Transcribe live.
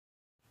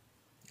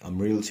I'm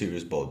real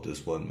serious about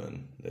this one,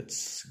 man.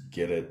 Let's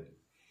get it.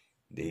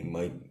 They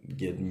might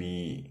get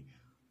me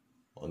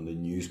on the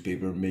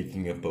newspaper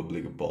making a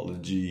public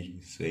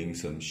apology, saying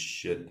some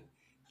shit.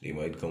 They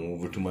might come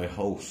over to my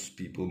house.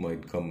 People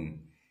might come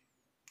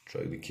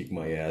try to kick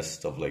my ass,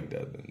 stuff like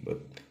that, man.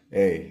 But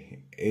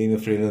hey, ain't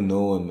afraid of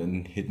no one,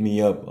 man. Hit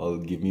me up. I'll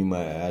give you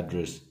my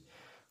address.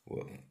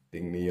 Well,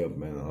 ping me up,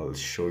 man. I'll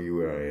show you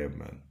where I am,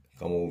 man.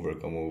 Come over,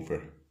 come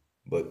over.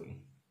 But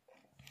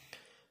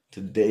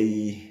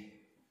today,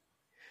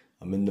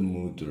 I'm in the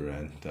mood to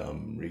rant.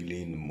 I'm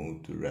really in the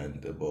mood to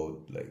rant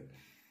about like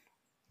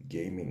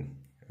gaming.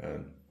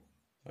 And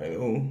I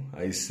know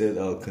I said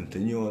I'll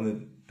continue on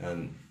it,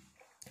 and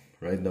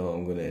right now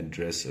I'm gonna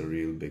address a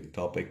real big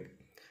topic,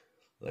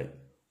 like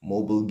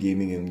mobile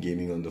gaming and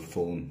gaming on the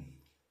phone.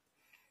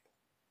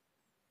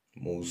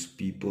 Most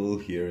people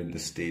here in the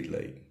state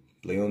like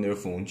play on their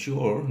phone.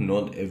 Sure,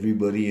 not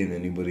everybody and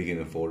anybody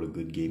can afford a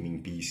good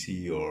gaming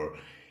PC or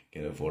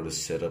can afford a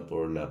setup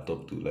or a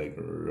laptop to like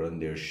run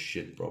their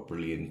shit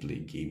properly and play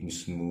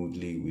games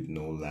smoothly with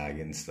no lag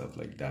and stuff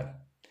like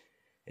that.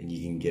 And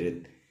you can get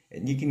it,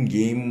 and you can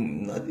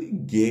game, not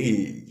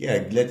gay, yeah,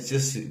 it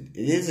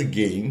is a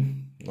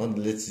game, not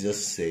let's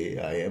just say,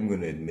 I am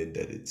gonna admit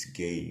that it's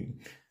game,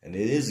 and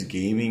it is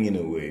gaming in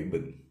a way,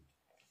 but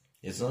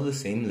it's not the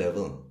same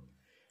level.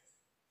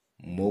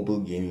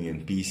 Mobile gaming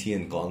and PC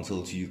and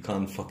consoles, you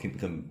can't fucking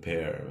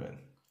compare, man.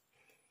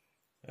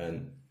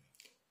 And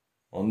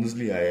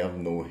honestly, I have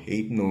no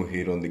hate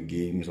on the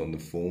games on the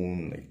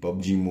phone, like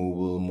PUBG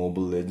Mobile,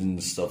 Mobile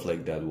Legends, stuff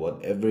like that,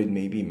 whatever it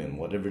may be, man,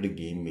 whatever the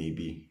game may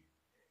be.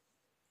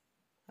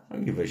 I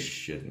don't give a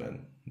shit,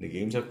 man. The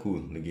games are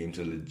cool, the games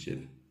are legit.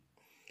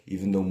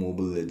 Even though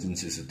Mobile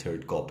Legends is a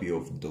third copy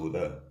of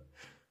Dota,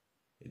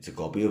 it's a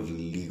copy of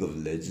League of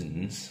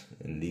Legends,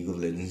 and League of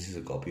Legends is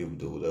a copy of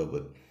Dota,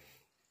 but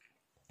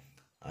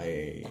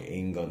I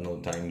ain't got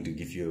no time to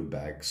give you a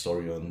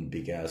backstory on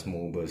big ass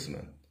MOBAs,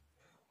 man.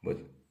 But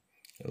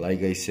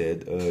like I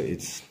said,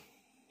 it's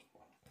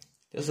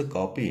just a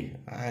copy,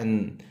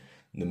 and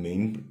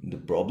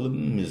the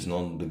problem is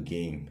not the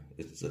game,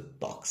 it's a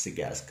toxic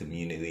ass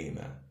community,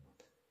 man.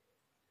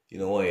 You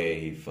know why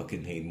I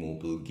fucking hate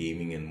mobile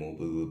gaming and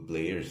mobile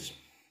players?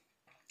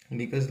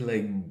 Because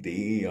like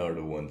they are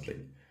the ones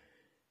like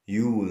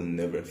you will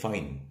never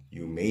find.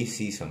 You may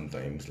see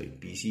sometimes like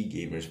PC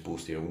gamers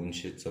post their own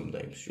shit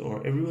sometimes.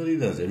 Sure, everybody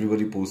does.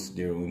 Everybody posts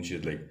their own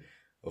shit, like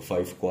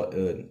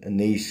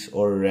an ace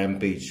or a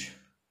rampage,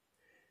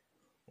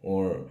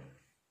 or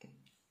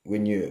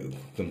when you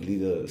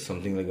complete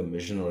something like a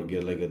mission or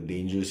get like a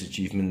dangerous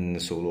achievement in a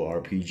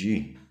solo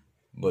RPG.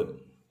 But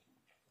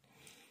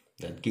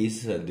that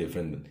cases are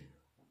different.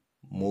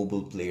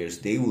 Mobile players,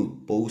 they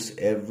will post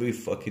every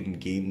fucking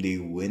game they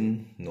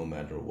win, no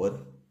matter what.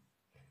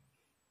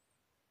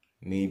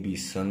 Maybe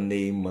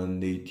Sunday,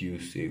 Monday,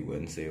 Tuesday,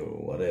 Wednesday, or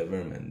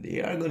whatever, man. They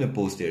are gonna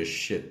post their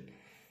shit.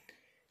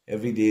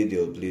 Every day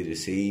they'll play the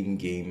same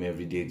game.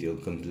 Every day they'll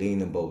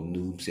complain about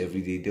noobs.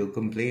 Every day they'll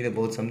complain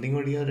about something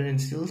or the other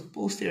and still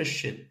post their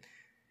shit.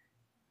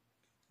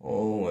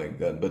 Oh my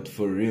god, but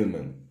for real,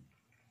 man.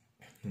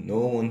 No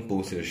one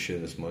posts their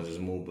shit as much as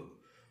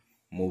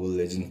Mobile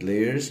Legend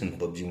players and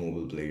PUBG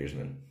Mobile players,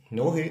 man.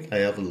 No hate, I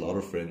have a lot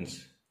of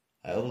friends.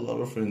 I have a lot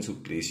of friends who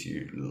play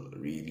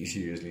really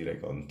seriously,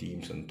 like on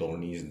teams and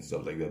tourneys and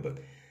stuff like that, but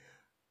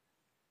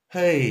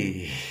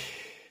hey,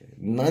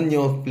 none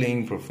of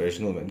playing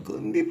professional, man.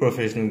 Couldn't be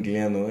professional,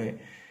 Gliano, eh?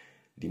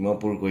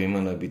 Dimapur ko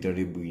himala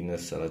bitari buina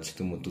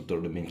sarachitumotu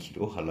tournament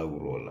hero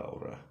halaguro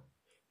laura.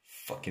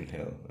 Fucking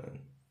hell, man.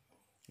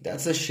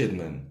 That's a shit,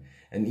 man.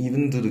 And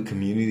even to the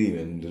community,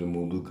 man, to the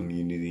mobile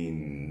community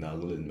in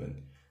Nagaland,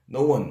 man.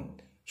 No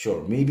one.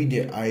 Sure,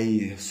 maybe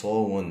I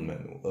saw one,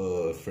 man,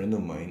 a friend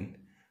of mine,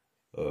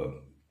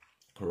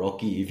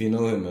 Rocky, if you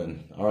know him,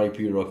 man, RIP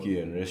Rocky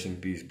and rest in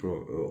peace,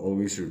 bro,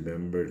 always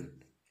remembered.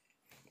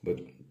 But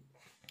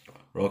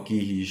Rocky,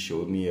 he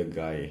showed me a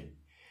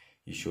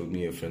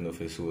friend of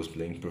his who was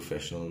playing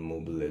professional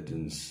Mobile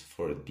Legends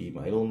for a team.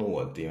 I don't know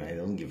what team, I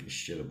don't give a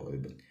shit about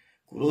it, but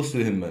kudos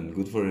to him, man,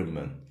 good for him,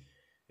 man.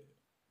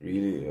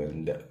 Really,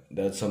 and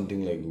that's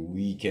something like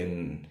we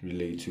can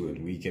relate to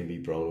and we can be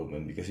proud of,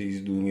 man, because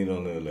he's doing it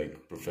on a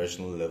like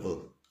professional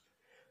level.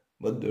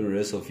 But the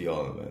rest of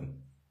y'all,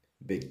 man,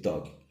 big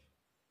talk.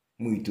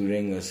 Muito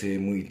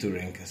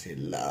rank kasi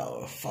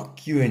lao.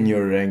 Fuck you and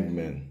your rank,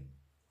 man.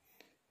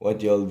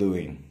 What y'all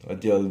doing,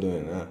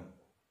 huh?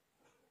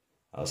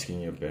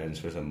 Asking your parents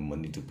for some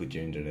money to put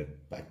your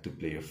internet back to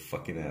play your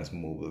fucking ass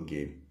mobile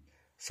game.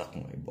 Suck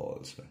my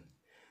balls, man.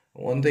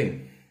 One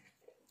thing,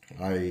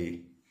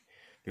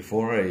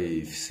 before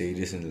I say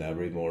this and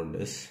elaborate more on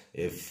this,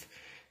 if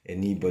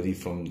anybody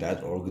from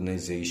that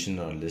organization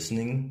are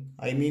listening,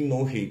 I mean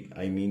no hate,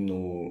 I mean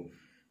no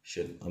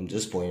shit, I'm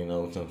just pointing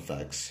out some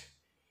facts.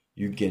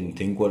 You can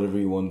think whatever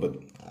you want, but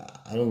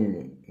I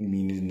don't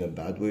mean it in a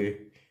bad way.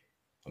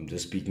 I'm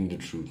just speaking the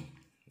truth.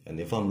 And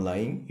if I'm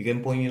lying, you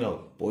can point it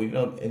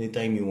out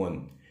anytime you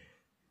want.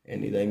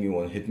 Anytime you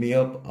want, hit me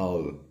up.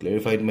 I'll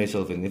clarify it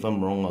myself, and if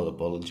I'm wrong, I'll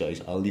apologize.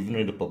 I'll even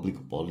write a public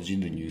apology in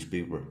the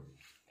newspaper.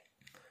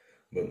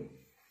 But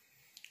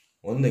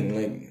one thing,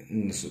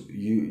 like, so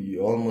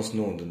you almost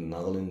know the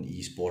Nagaland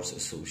Esports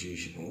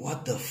Association.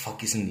 What the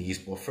fuck is an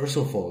esport? First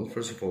of all,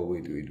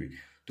 wait.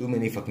 Too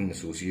many fucking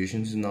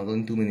associations in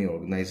Nagaland, too many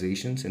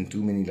organizations, and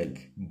too many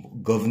like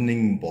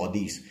governing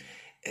bodies.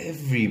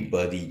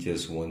 Everybody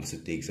just wants to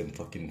take some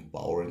fucking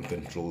power and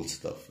control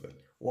stuff. Man.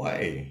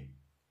 Why?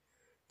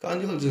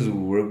 Can't you all just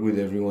work with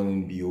everyone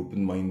and be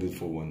open-minded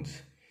for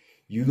once?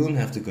 You don't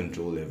have to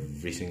control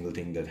every single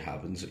thing that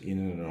happens in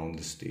and around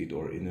the state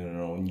or in and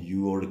around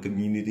you or the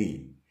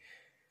community.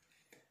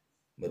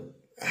 But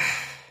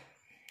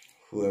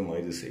who am I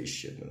to say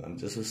shit, man? I'm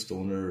just a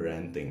stoner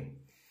ranting.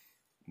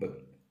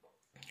 But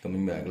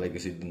coming back, like I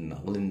said, the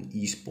Nagaland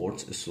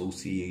Esports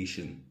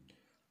Association.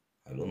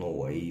 I don't know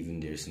why even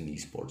there's an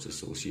Esports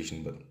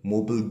Association, but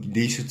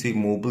they should say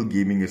Mobile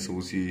Gaming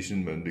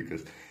Association, man,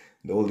 because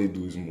all they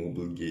do is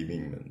mobile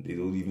gaming, man. They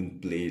don't even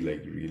play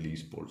like real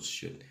esports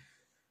shit.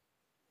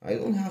 I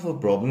don't have a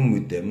problem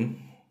with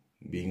them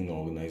being an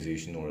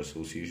organization or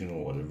association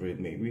or whatever it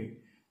may be.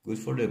 Good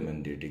for them,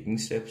 and they're taking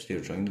steps. They're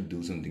trying to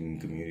do something in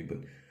the community. But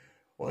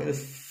why the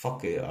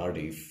fuck are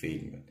they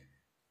fake, man?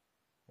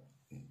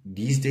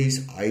 These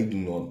days, I do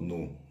not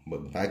know.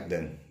 But back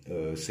then,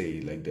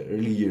 say like the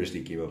early years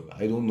they came up.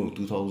 I don't know,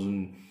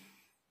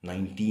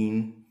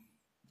 2019,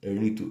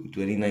 early to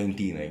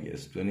 2019, I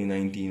guess.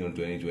 2019 or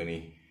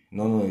 2020.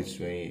 No, it's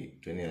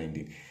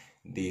 2019.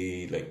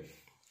 They like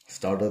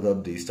started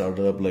up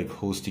like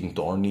hosting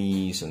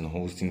tourneys and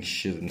hosting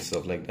shit and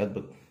stuff like that,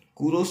 but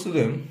kudos to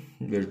them,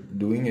 they're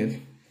doing it.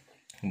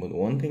 But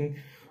one thing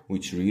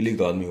which really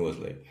got me was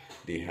like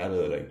they had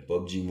a like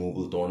PUBG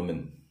mobile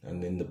tournament,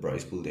 and then the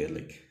prize pool they had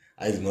like,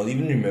 I do not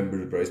even remember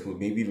the prize pool,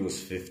 maybe it was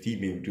 50,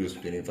 maybe it was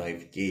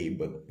 25k,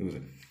 but it was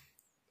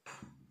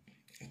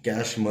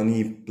cash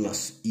money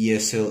plus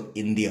ESL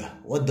India.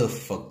 What the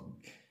fuck?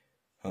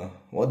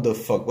 What the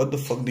fuck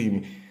do you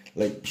mean?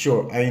 Like,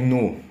 sure, I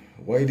know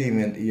why they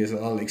meant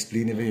ESL, I'll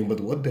explain everything, but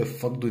what the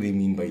fuck do they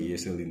mean by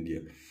ESL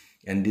India?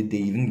 And did they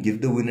even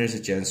give the winners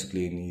a chance to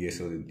play in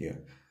ESL India?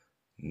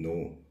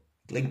 No.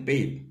 Like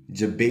bait.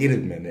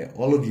 Jabaited, man.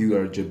 All of you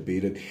are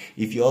jabaited.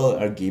 If y'all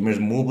are gamers,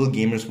 mobile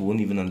gamers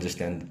won't even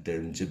understand the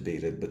term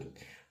jabaited, but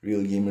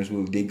real gamers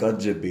will. They got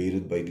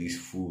jabaited by these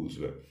fools.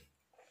 Man.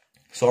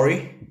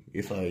 Sorry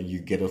if you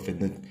get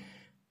offended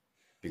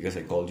because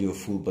I called you a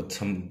fool, but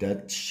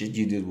that shit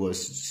you did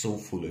was so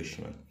foolish,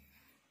 man.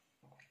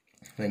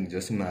 Like,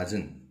 just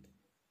imagine,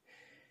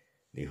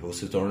 they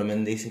host a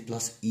tournament, they say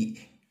plus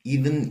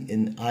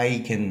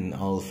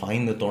I'll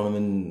find the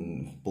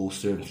tournament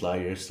poster and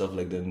flyer, stuff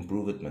like that, and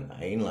prove it, man.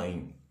 I ain't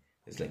lying.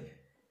 It's like,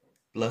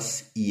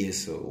 plus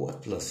ESL.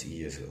 What plus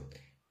ESL?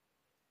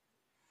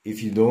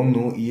 If you don't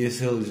know,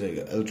 ESL is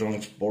like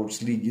Electronic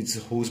Sports League. It's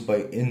hosted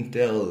by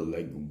Intel,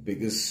 like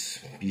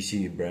biggest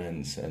PC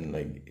brands, and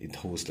like it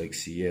hosts like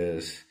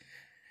CS,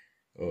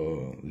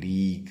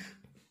 League,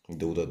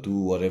 Dota 2,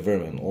 whatever,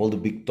 man, all the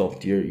big top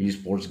tier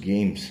esports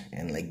games.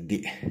 And like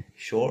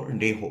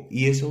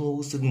ESL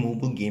hosted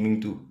mobile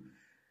gaming too.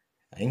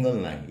 I ain't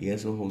gonna lie,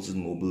 ESL hosted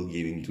mobile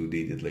gaming too.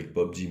 They did like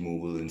PUBG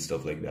Mobile and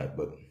stuff like that.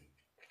 But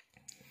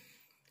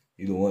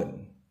you know what?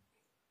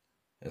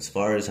 As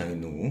far as I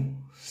know,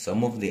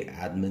 some of the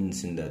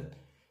admins in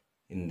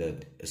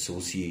that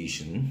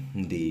association,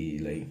 they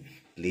like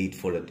played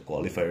for that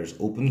qualifiers,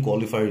 open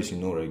qualifiers, you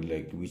know, right?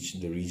 Like which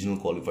the regional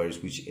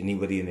qualifiers, which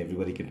anybody and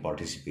everybody can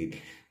participate.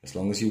 As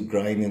long as you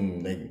grind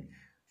and like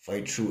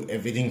fight through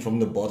everything from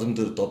the bottom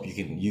to the top,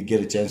 you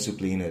get a chance to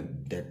play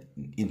in that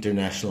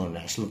international or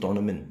national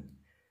tournament.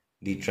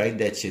 They tried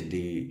that shit.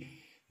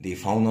 They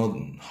found out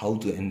how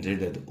to enter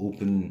that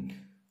open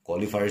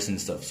qualifiers and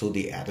stuff, so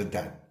they added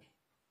that.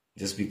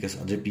 Just because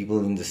other people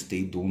in the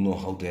state don't know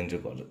how to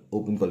enter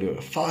open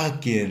qualifier.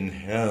 Fucking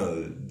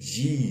hell,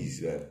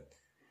 jeez, man.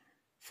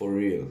 For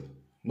real.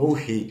 No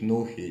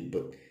hate,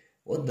 but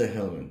what the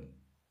hell, man?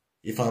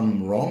 If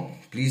I'm wrong,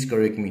 please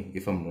correct me.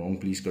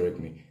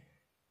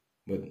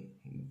 But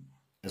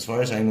as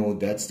far as I know,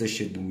 that's the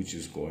shit which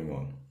is going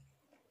on.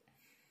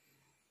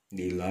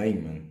 They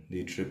lying, man.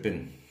 They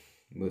tripping.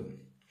 But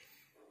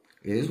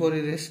it is what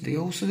it is. They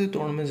hosted the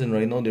tournaments, and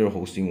right now they're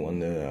hosting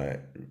one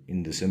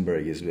in December,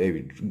 I guess.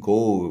 Baby,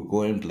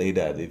 go and play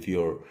that. If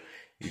you're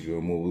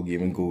mobile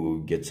gaming, go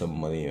get some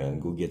money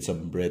and go get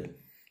some bread.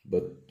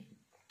 But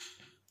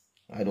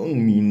I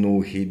don't mean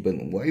no hate, but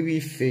why be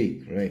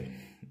fake, right?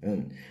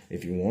 And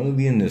if you want to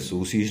be an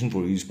association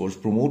for esports,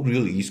 promote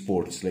real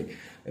esports. Like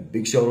a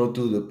big shout out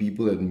to the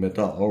people at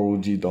Meta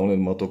ROG down at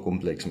Mato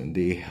Complex, man.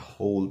 They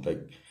hold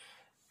like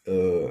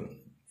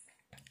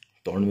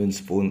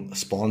tournaments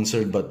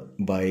sponsored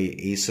by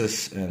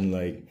Asus, and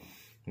like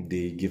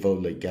they give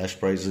out like cash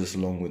prizes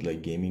along with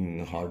like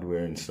gaming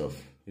hardware and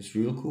stuff. It's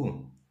real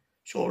cool.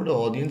 Sure, the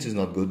audience is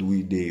not good.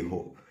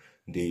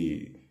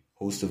 They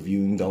host a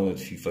viewing down at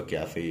FIFA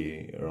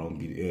Cafe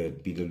around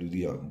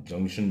PWD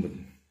Junction, but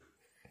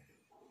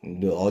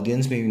The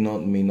audience may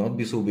not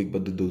be so big,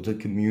 but the Dota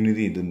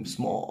community, the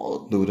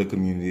small Dota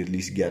community, at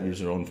least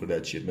gathers around for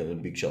that shit, man. A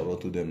big shout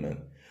out to them,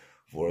 man,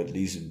 for at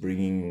least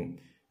bringing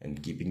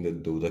and keeping the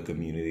Dota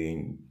community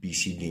and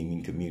PC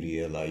gaming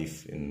community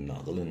alive in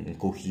Nagaland and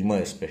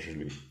Kohima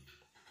especially.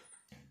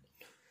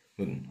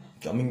 But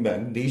coming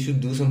back, they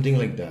should do something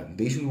like that.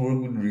 They should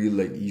work with real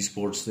like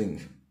esports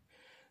things.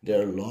 There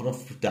are a lot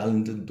of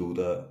talented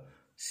Dota,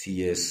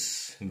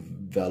 CS,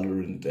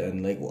 Valorant,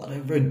 and like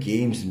whatever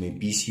games, may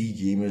PC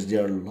gamers.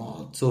 There are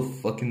lots of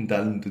fucking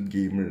talented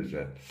gamers.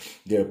 Man.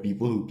 There are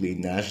people who play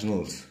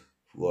nationals,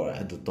 who are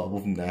at the top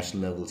of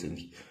national levels, and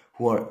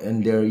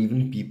there are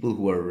even people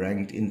who are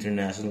ranked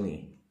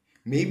internationally.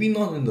 Maybe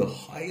not in the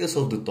highest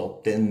of the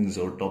top tens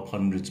or top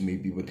hundreds,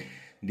 maybe, but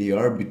they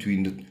are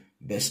between the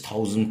best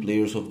 1,000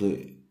 players of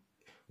the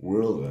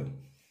world, man.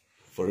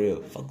 For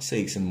real, fuck's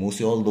sakes, and most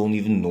of y'all don't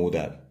even know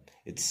that.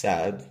 It's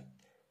sad.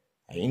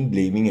 I ain't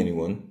blaming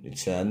anyone.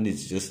 It's sad.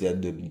 It's just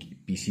that the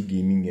PC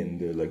gaming and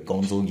the like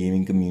console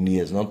gaming community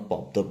has not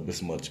popped up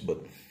as much,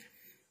 but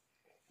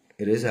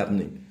it is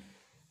happening.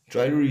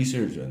 Try to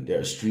research, man. There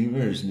are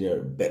streamers. There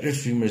are better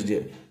streamers.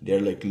 There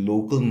are like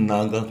local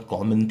Naga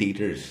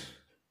commentators,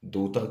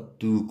 Dota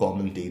 2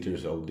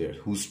 commentators out there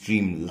who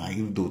stream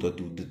live Dota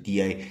 2. The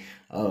TI,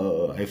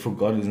 I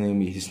forgot his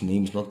name. His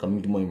name's not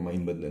coming to my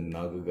mind, but the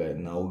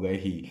Now guy,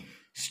 he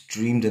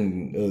streamed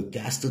and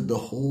casted the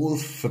whole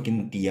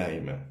fucking TI,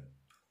 man.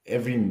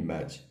 Every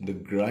match, the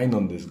grind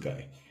on this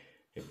guy.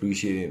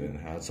 Appreciate it, and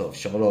hats off.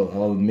 Shout out.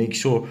 I'll make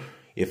sure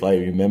if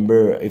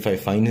I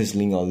find his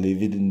link, I'll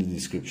leave it in the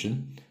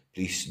description.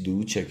 Please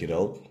do check it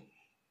out.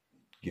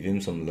 Give him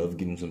some love,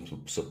 give him some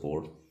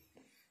support.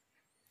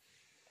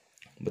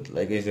 But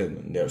like I said,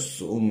 man, there are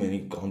so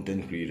many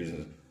content creators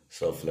and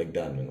stuff like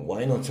that, man.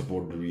 Why not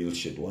support the real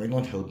shit? Why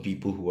not help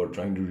people who are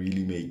trying to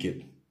really make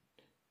it?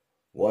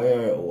 Why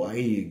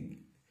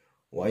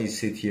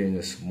sit here in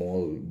a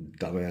small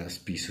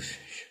dumbass piece of shit?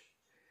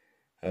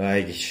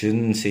 I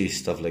shouldn't say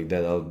stuff like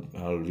that.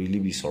 I'll really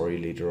be sorry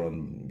later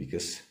on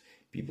because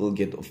people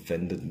get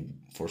offended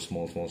for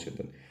small shit.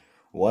 But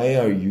why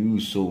are you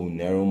so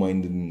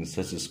narrow-minded in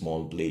such a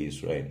small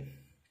place, right?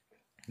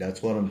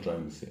 That's what I'm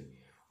trying to say.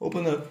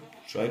 Open up.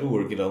 Try to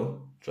work it out.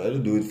 Try to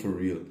do it for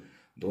real.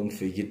 Don't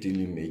fake it till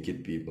you make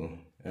it, people.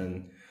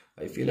 And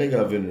I feel like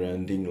I've been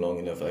ranting long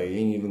enough. I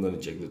ain't even gonna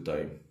check the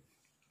time.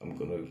 I'm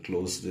gonna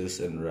close this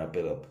and wrap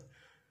it up.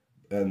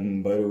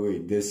 And by the way,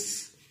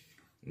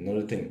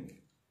 another thing.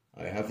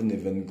 I have an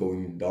event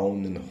going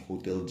down in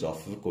Hotel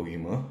Jaffa,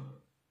 Kohima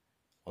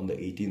on the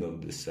 18th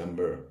of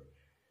December.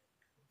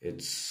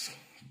 It's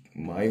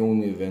my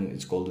own event.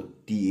 It's called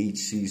the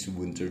THC's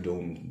Winter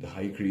Dome, the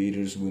High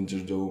Creators Winter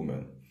Dome,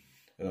 man.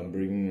 And I'm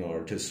bringing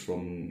artists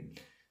from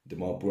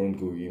Dimapur and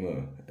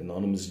Kohima,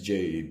 Anonymous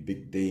J,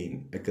 Big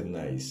Dane,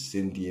 Ekanize,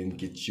 Cynthia and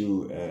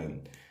Kichu,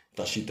 and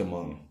Tashi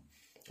Tamang.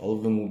 All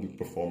of them will be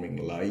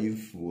performing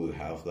live. We'll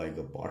have like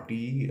a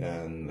party,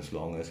 and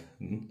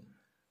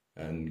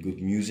and good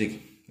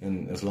music.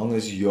 And as long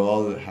as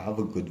y'all have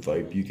a good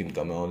vibe, you can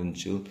come out and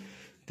chill.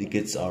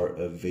 Tickets are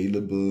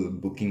available.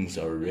 Bookings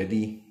are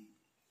ready.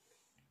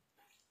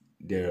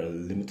 There are a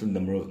limited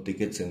number of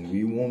tickets, and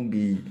we won't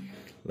be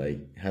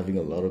like having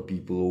a lot of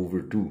people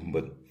over too.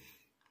 But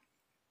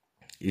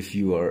if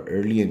you are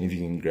early and if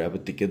you can grab a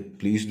ticket,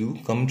 please do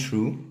come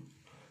through.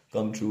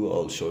 Come through.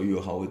 I'll show you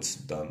how it's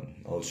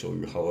done. I'll show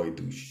you how I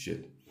do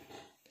shit,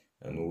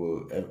 and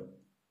we'll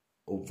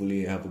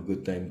hopefully have a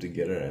good time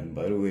together. And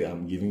by the way,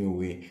 I'm giving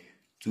away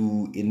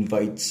two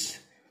invite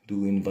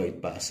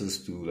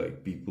passes to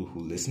like people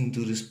who listen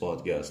to this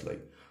podcast.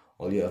 Like,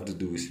 all you have to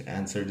do is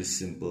answer this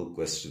simple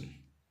question: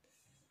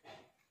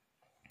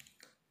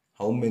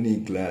 how many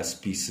glass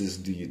pieces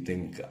do you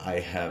think I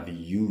have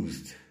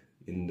used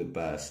in the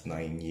past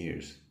 9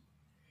 years?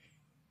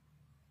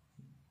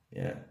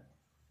 Yeah,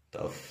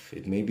 tough.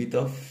 It may be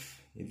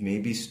tough. It may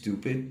be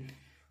stupid.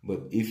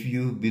 But if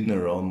you've been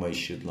around my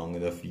shit long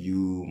enough,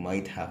 you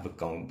might have a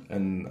count.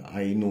 And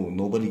I know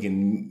not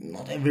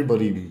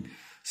everybody,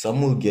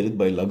 some will get it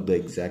by luck, the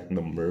exact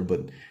number.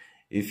 But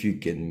if you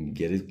can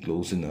get it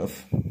close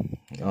enough,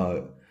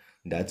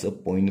 that's a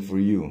point for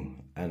you.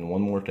 And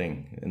one more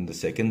thing. And the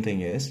second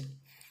thing is,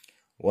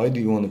 why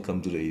do you want to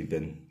come to the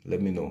event? Let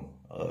me know.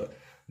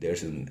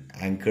 There's an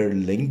Anchor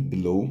link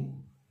below.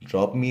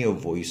 Drop me a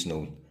voice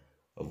note.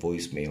 A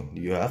voicemail.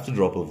 You have to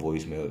drop a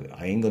voicemail.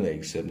 I ain't gonna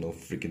accept no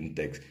freaking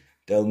text.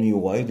 Tell me,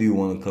 why do you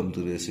want to come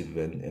to this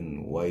event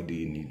and why do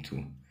you need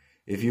to?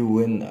 If you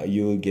win,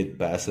 you will get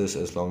passes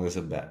as long as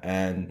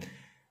and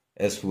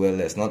as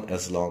well as, not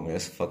as long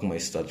as, fuck my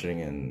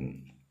stuttering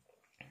and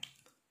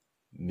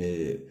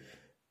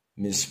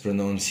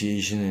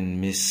mispronunciation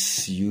and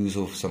misuse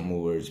of some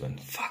words, man.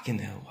 Fucking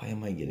hell, why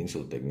am I getting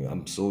so technical?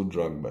 I'm so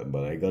drunk,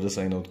 but I gotta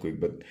sign out quick.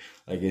 But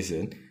like I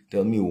said,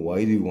 tell me,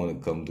 why do you want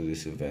to come to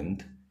this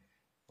event?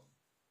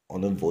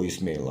 On a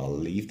voicemail, I'll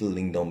leave the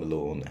link down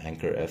below on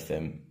Anchor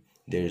FM.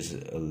 There's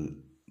a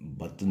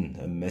button,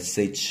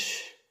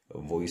 a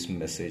voice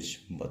message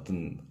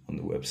button on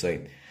the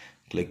website.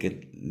 Click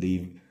it,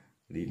 leave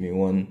me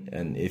one.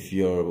 And if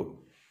you're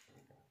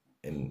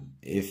And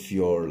if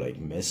your like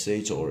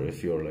message or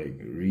if your like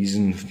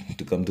reason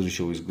to come to the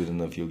show is good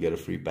enough, you'll get a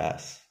free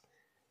pass.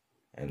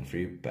 And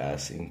free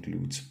pass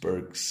includes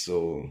perks,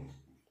 so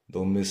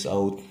don't miss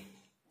out.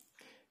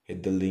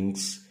 Hit the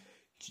links,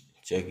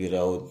 check it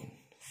out.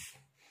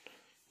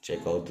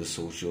 Check out the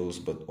socials,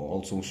 but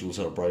all socials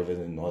are private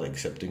and not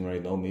accepting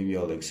right now. Maybe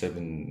I'll accept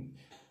in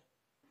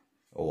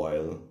a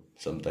while,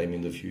 sometime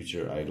in the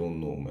future. I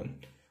don't know,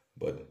 man.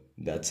 But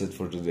that's it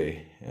for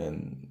today,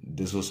 and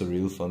this was a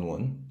real fun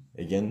one.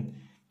 Again,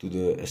 to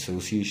the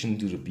association,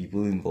 to the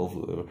people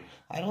involved,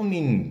 I don't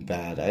mean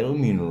bad, I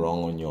don't mean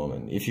wrong on y'all,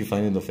 man. If you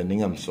find it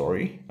offending, I'm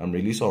sorry, I'm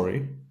really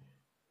sorry.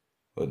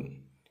 But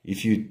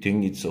if you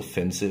think it's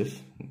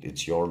offensive,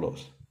 it's your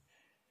loss.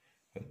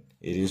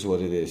 It is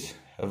what it is.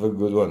 Have a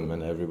good one,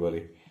 man,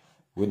 everybody.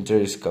 Winter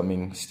is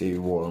coming, stay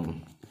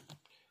warm.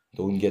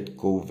 Don't get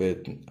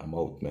COVID. I'm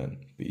out, man.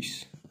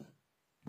 Peace.